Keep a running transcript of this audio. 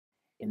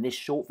In this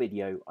short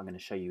video, I'm going to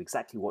show you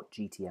exactly what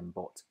GTM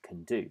Bot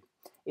can do.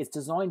 It's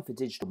designed for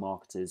digital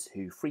marketers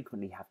who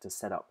frequently have to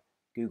set up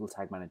Google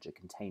Tag Manager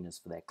containers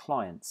for their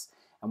clients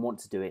and want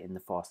to do it in the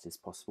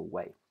fastest possible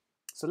way.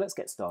 So let's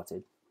get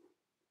started.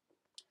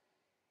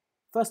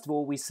 First of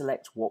all, we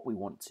select what we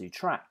want to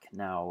track.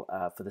 Now,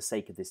 for the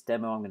sake of this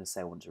demo, I'm going to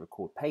say I want to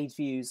record page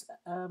views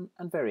and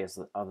various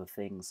other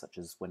things, such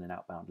as when an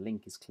outbound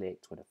link is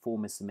clicked, when a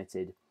form is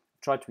submitted.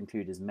 I've tried to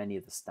include as many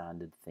of the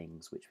standard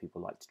things which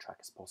people like to track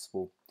as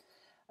possible.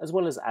 As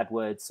well as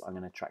AdWords, I'm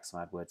going to track some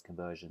AdWords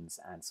conversions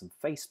and some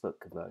Facebook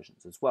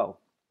conversions as well.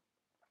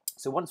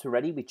 So once we're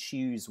ready, we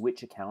choose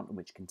which account and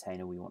which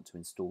container we want to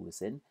install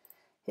this in.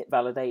 Hit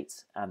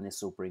validate, and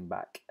this will bring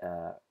back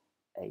a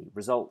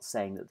result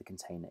saying that the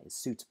container is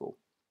suitable.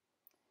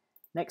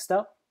 Next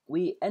up,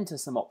 we enter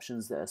some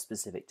options that are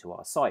specific to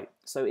our site.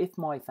 So if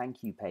my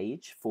thank you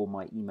page for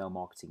my email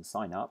marketing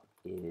sign up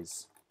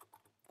is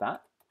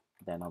that,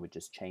 then I would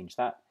just change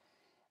that.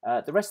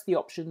 The rest of the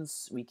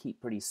options we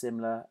keep pretty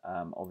similar.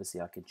 Obviously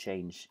I could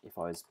change, if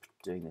I was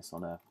doing this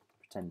on a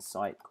pretend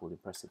site called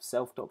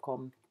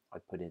impressiveself.com,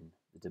 I'd put in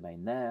the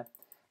domain there.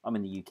 I'm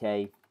in the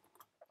UK,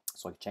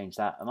 so I could change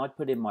that, and I'd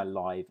put in my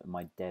live and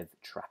my dev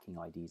tracking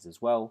IDs as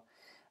well.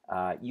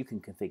 You can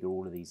configure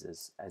all of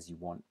these as you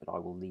want, but I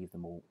will leave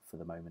them all for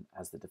the moment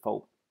as the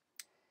default.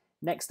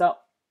 Next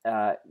up,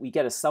 we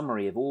get a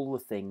summary of all the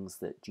things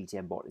that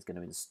GTM Bot is going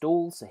to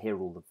install. So here are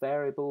all the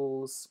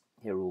variables,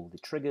 here are all the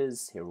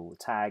triggers, here are all the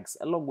tags,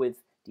 along with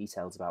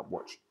details about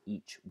what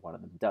each one of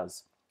them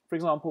does. For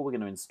example, we're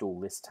going to install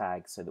this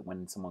tag so that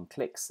when someone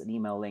clicks an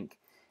email link,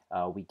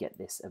 we get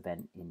this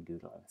event in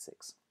Google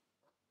Analytics.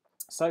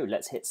 So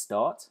let's hit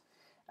start,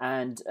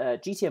 and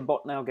GTM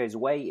Bot now goes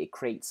away. It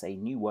creates a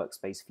new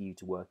workspace for you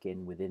to work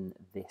in within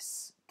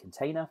this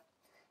container,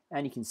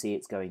 and you can see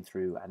it's going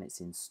through and it's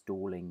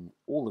installing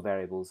all the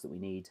variables that we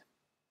need.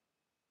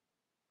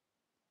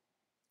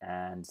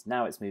 And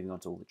now it's moving on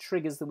to all the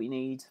triggers that we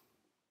need,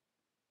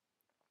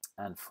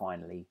 and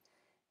finally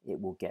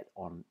it will get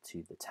on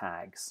to the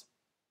tags.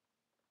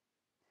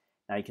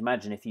 Now you can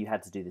imagine if you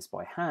had to do this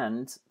by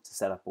hand to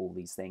set up all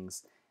these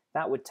things,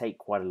 that would take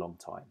quite a long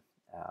time.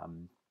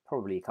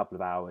 Probably a couple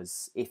of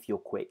hours if you're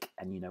quick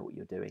and you know what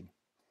you're doing.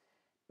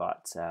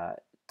 But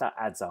that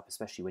adds up,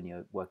 especially when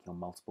you're working on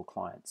multiple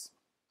clients.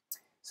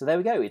 So there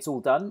we go, it's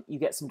all done. You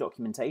get some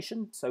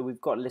documentation. So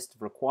we've got a list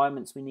of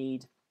requirements we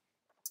need.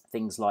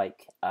 Things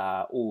like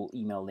all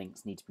email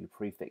links need to be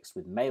prefixed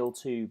with mail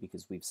to,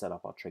 because we've set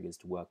up our triggers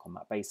to work on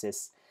that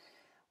basis.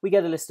 We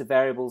get a list of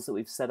variables that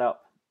we've set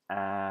up,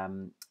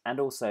 and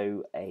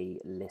also a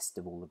list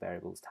of all the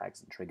variables, tags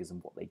and triggers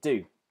and what they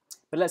do.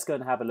 But let's go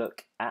and have a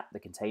look at the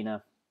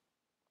container.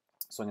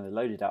 So I'm going to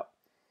load it up,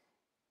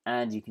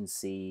 and you can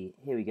see,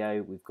 here we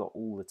go, we've got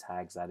all the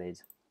tags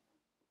added,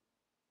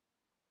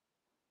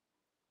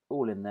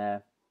 all in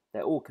there.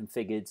 They're all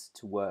configured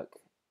to work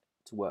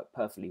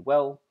perfectly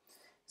well.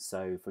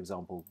 So for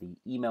example, the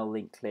email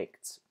link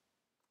clicked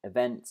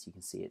event, you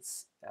can see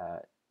it's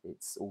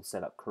all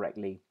set up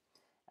correctly,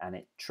 and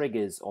it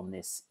triggers on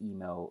this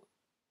email,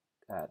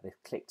 the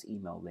clicked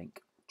email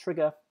link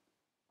trigger,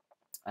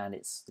 and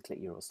it's the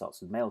click URL starts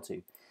with mail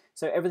to.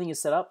 So everything is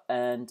set up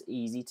and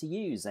easy to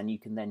use, and you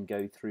can then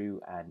go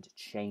through and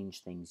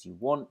change things you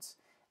want.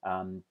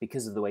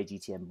 Because of the way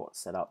GTM Bot's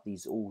set up,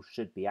 these all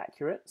should be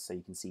accurate. So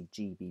you can see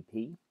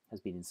GBP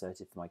has been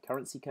inserted for my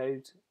currency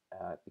code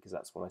because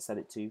that's what I set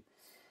it to.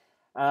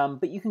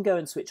 But you can go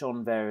and switch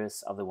on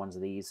various other ones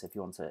of these. If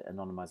you want to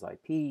anonymize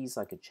IPs,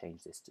 I could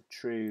change this to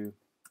true,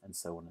 and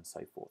so on and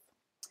so forth.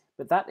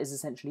 But that is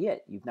essentially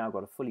it. You've now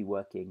got a fully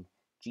working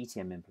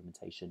GTM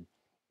implementation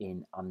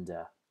in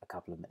under a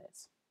couple of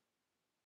minutes.